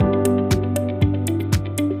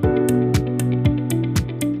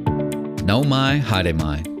mai, haere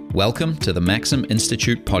mai. Welcome to the Maxim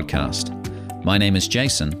Institute podcast. My name is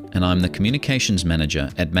Jason, and I'm the Communications Manager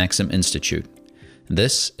at Maxim Institute.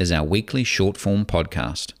 This is our weekly short-form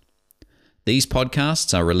podcast. These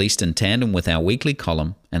podcasts are released in tandem with our weekly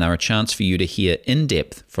column and are a chance for you to hear in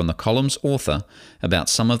depth from the column's author about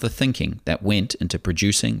some of the thinking that went into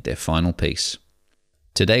producing their final piece.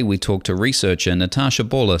 Today we talk to researcher Natasha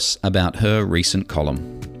Baulis about her recent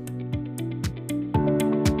column.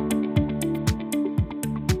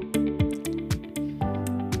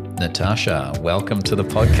 Natasha, welcome to the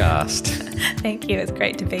podcast. Thank you. It's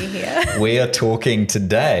great to be here. We are talking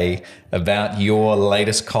today about your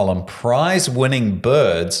latest column, Prizewinning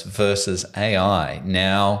Birds versus AI.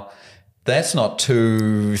 Now, that's not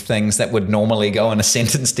two things that would normally go in a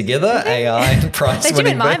sentence together, AI and prize winning. They do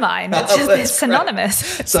in my mind. It's just it's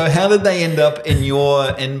synonymous. Great. So how did they end up in your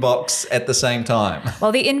inbox at the same time?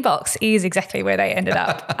 Well, the inbox is exactly where they ended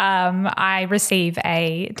up. I receive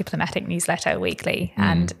a diplomatic newsletter weekly,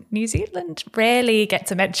 and New Zealand rarely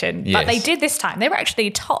gets a mention, but they did this time. They were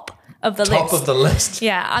actually top of the list. Top of the list.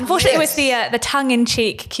 Yeah. Unfortunately, it was the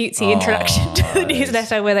tongue-in-cheek, cutesy introduction to the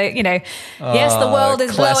newsletter where they, yes, the world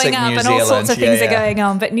is blowing up and all sorts of things are going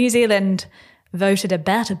on, but New Zealand voted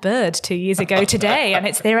about a bird 2 years ago today, and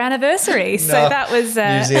it's their anniversary. So that was...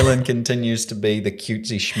 New Zealand continues to be the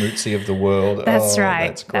cutesy schmootsy of the world. That's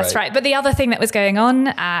right. That's right. But the other thing that was going on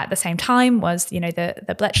at the same time was,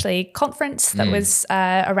 the Bletchley conference that was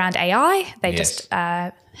around AI. They just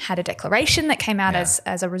had a declaration that came out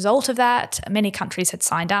as a result of that. Many countries had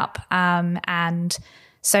signed up. And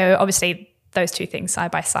so obviously those two things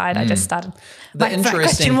side by side, I just started. The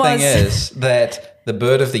interesting thing is that the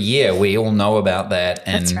bird of the year, we all know about that.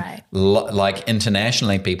 And that's right. Like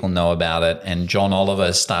internationally, people know about it. And John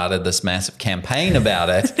Oliver started this massive campaign about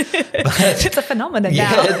it. But it's a phenomenon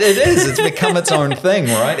now. Yeah, it is. It's become its own thing,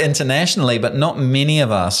 right? Internationally, but not many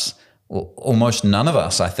of us, almost none of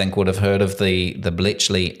us, I think, would have heard of the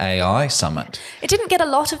Bletchley AI Summit. It didn't get a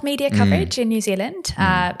lot of media coverage in New Zealand.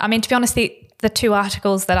 I mean, to be honest, the two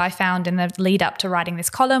articles that I found in the lead up to writing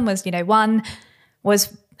this column was, one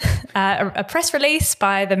was a press release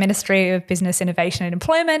by the Ministry of Business, Innovation and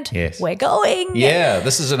Employment. Yes. We're going. Yeah,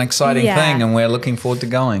 this is an exciting thing and we're looking forward to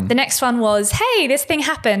going. The next one was, hey, this thing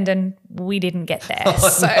happened and we didn't get there.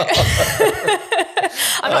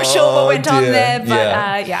 I'm not sure what went on there,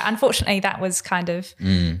 but unfortunately that was kind of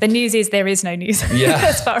the news is there is no news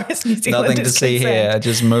as far as New Zealand Nothing to see here,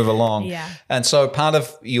 just move along. Yeah. And so part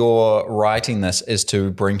of your writing this is to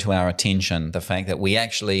bring to our attention the fact that we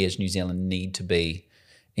actually as New Zealand need to be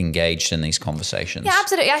engaged in these conversations. Yeah,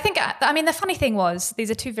 absolutely. I mean, the funny thing was these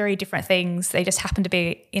are two very different things. They just happen to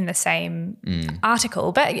be in the same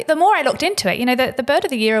article. But the more I looked into it, the Bird of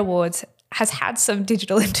the Year Awards has had some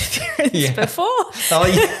digital interference before. Oh,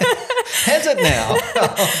 yeah. Has it now?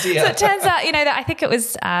 Oh, dear. So it turns out, that I think it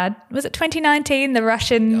was it 2019, the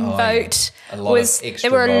Russian vote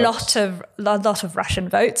there were a lot of Russian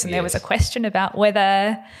votes, and there was a question about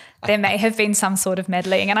whether there may have been some sort of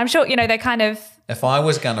meddling. And I'm sure, they kind of... If I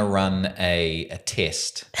was going to run a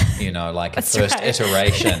test, like a first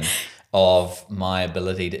iteration of my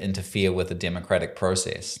ability to interfere with the democratic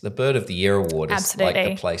process, the Bird of the Year Award is like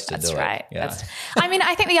the place to do it. Right. Yeah. I mean,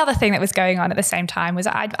 I think the other thing that was going on at the same time was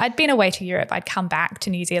I'd been away to Europe. I'd come back to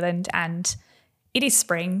New Zealand and it is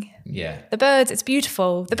spring. Yeah. The birds, it's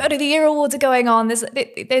beautiful. The Bird of the Year Awards are going on.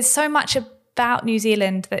 There's so much about New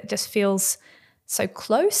Zealand that just feels so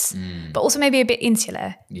close, but also maybe a bit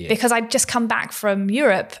insular because I'd just come back from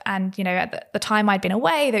Europe and, at the time I'd been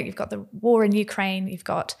away, that you've got the war in Ukraine, you've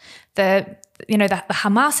got the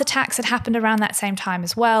Hamas attacks had happened around that same time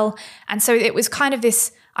as well. And so it was kind of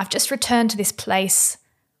this, I've just returned to this place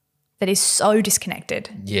that is so disconnected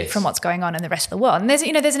from what's going on in the rest of the world. And there's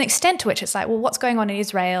an extent to which it's like, well, what's going on in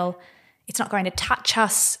Israel, it's not going to touch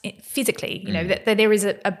us physically, that there is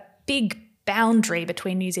a big boundary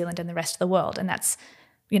between New Zealand and the rest of the world. And that's,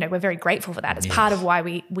 we're very grateful for that. It's part of why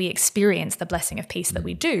we experience the blessing of peace that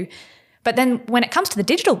we do. But then when it comes to the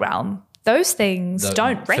digital realm, those things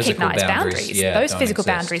don't recognize boundaries. Those physical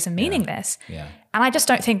boundaries are meaningless. Yeah. And I just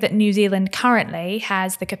don't think that New Zealand currently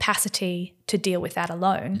has the capacity to deal with that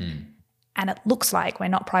alone. And it looks like we're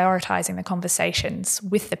not prioritizing the conversations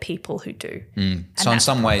with the people who do. So in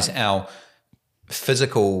some ways, our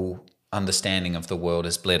physical understanding of the world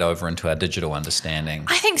has bled over into our digital understanding.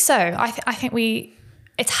 I think so. I think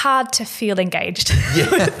it's hard to feel engaged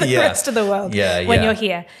with the rest of the world when you're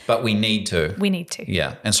here. But we need to. We need to.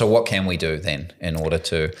 Yeah. And so what can we do then in order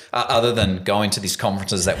to, other than going to these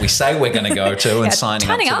conferences that we say we're going to go to and signing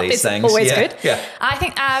up to these things? Always good. Yeah. I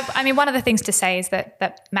think, one of the things to say is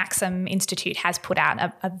that Maxim Institute has put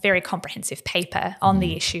out a very comprehensive paper on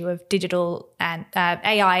the issue of digital and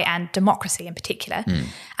AI and democracy in particular.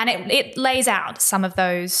 And it lays out some of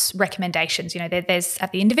those recommendations. There's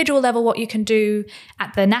at the individual level what you can do,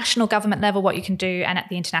 at the national government level what you can do, and at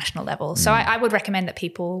the international level. So I would recommend that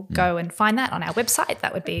people go and find that on our website.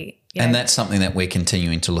 That would be and that's something that we're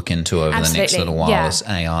continuing to look into over the next little while is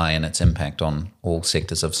AI and its impact on all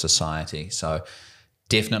sectors of society. So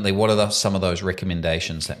definitely, what are some of those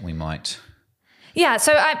recommendations that we might... Yeah,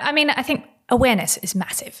 so I think awareness is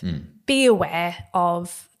massive. Be aware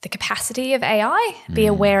of the capacity of AI. Be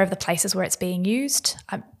aware of the places where it's being used.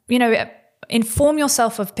 Inform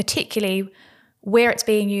yourself of particularly where it's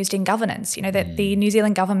being used in governance. That the New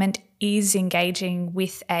Zealand government is engaging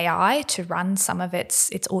with AI to run some of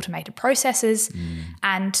its automated processes,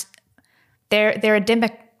 and there are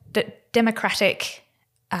democratic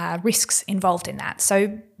risks involved in that.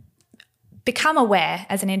 So become aware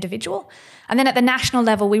as an individual. And then at the national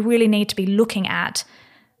level, we really need to be looking at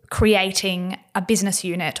creating a business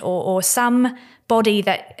unit or some body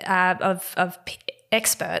that of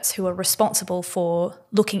experts who are responsible for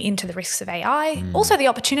looking into the risks of AI. Also the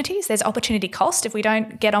opportunities. There's opportunity cost. If we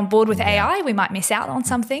don't get on board with AI, we might miss out on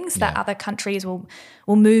some things that other countries will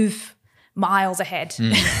move miles ahead.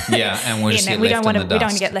 And we'll just get we left don't in the dust. We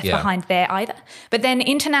don't get left behind there either. But then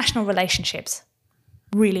international relationships,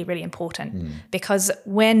 really, really important because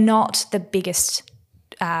we're not the biggest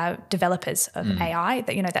developers of AI.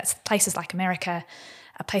 That's places like America,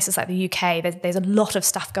 places like the UK. There's a lot of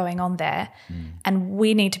stuff going on there, and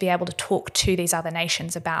we need to be able to talk to these other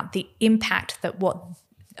nations about the impact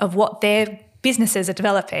of what their businesses are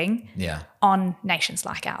developing on nations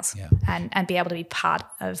like ours, and be able to be part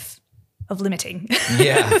of limiting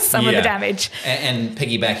some of the damage. And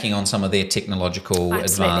piggybacking on some of their technological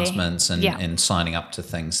advancements and signing up to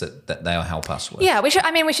things that they'll help us with. Yeah, we should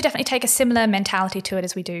definitely take a similar mentality to it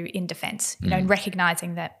as we do in defence,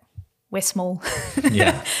 recognising that we're small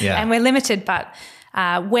and we're limited, but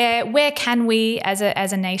where can we as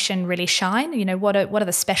a nation really shine? What are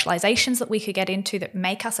the specialisations that we could get into that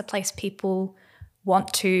make us a place people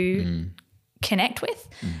want to connect with,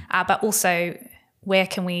 but also where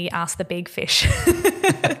can we ask the big fish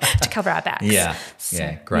to cover our backs?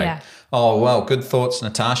 Great. Yeah. Oh, well, good thoughts,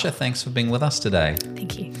 Natasha. Thanks for being with us today.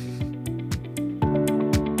 Thank you.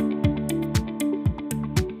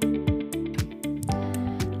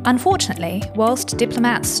 Unfortunately, whilst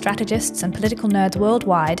diplomats, strategists and political nerds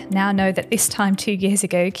worldwide now know that this time 2 years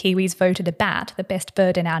ago Kiwis voted a bat the best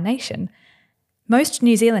bird in our nation, most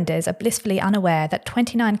New Zealanders are blissfully unaware that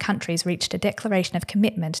 29 countries reached a declaration of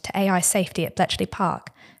commitment to AI safety at Bletchley Park,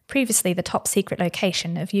 previously the top secret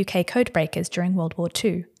location of UK codebreakers during World War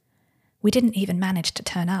II. We didn't even manage to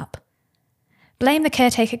turn up. Blame the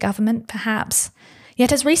caretaker government, perhaps.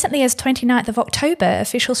 Yet as recently as 29th of October,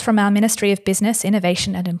 officials from our Ministry of Business,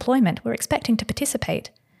 Innovation and Employment were expecting to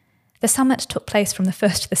participate. The summit took place from the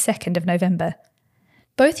 1st to the 2nd of November.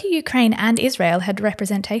 Both Ukraine and Israel had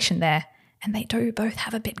representation there, and they do both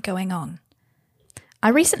have a bit going on. I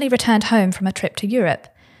recently returned home from a trip to Europe.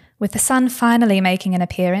 With the sun finally making an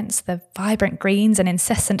appearance, the vibrant greens and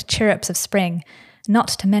incessant chirrups of spring, not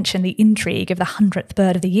to mention the intrigue of the 100th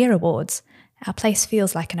Bird of the Year awards, our place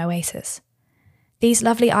feels like an oasis. These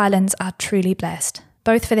lovely islands are truly blessed,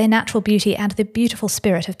 both for their natural beauty and the beautiful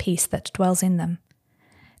spirit of peace that dwells in them.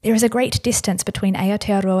 There is a great distance between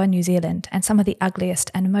Aotearoa, New Zealand, and some of the ugliest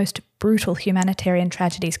and most brutal humanitarian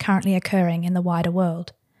tragedies currently occurring in the wider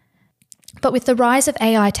world. But with the rise of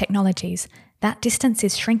AI technologies, that distance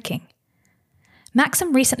is shrinking.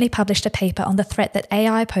 Maxim recently published a paper on the threat that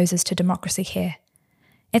AI poses to democracy here.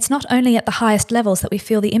 It's not only at the highest levels that we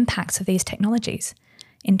feel the impacts of these technologies.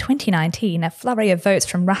 In 2019, a flurry of votes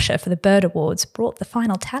from Russia for the Bird Awards brought the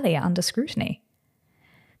final tally under scrutiny.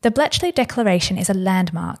 The Bletchley Declaration is a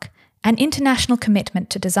landmark, an international commitment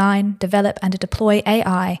to design, develop and deploy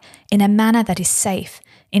AI in a manner that is safe,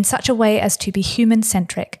 in such a way as to be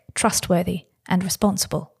human-centric, trustworthy and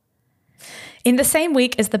responsible. In the same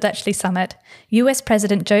week as the Bletchley Summit, US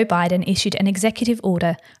President Joe Biden issued an executive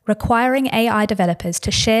order requiring AI developers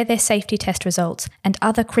to share their safety test results and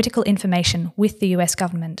other critical information with the US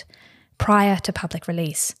government prior to public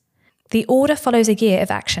release. The order follows a year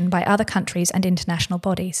of action by other countries and international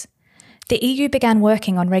bodies. The EU began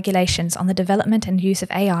working on regulations on the development and use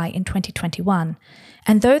of AI in 2021,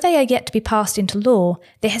 and though they are yet to be passed into law,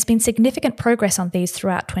 there has been significant progress on these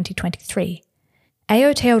throughout 2023.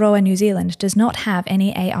 Aotearoa New Zealand does not have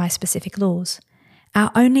any AI-specific laws. Our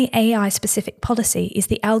only AI-specific policy is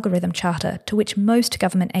the Algorithm Charter, to which most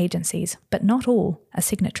government agencies, but not all, are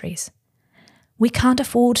signatories. We can't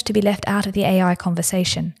afford to be left out of the AI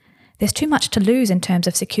conversation. There's too much to lose in terms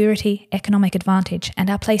of security, economic advantage, and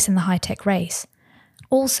our place in the high-tech race.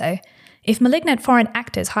 Also, if malignant foreign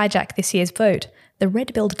actors hijack this year's vote, the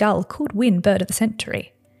red-billed gull could win Bird of the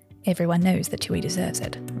Century. Everyone knows that Tui deserves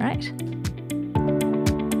it, right?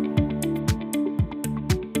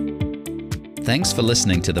 Thanks for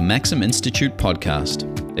listening to the Maxim Institute podcast.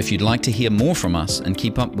 If you'd like to hear more from us and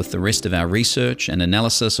keep up with the rest of our research and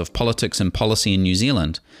analysis of politics and policy in New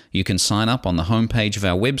Zealand, you can sign up on the homepage of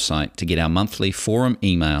our website to get our monthly forum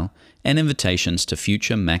email and invitations to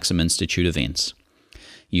future Maxim Institute events.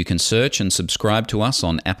 You can search and subscribe to us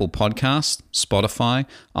on Apple Podcasts, Spotify,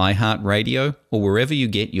 iHeartRadio, or wherever you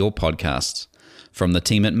get your podcasts. From the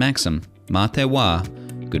team at Maxim, mā te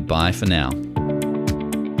wā, goodbye for now.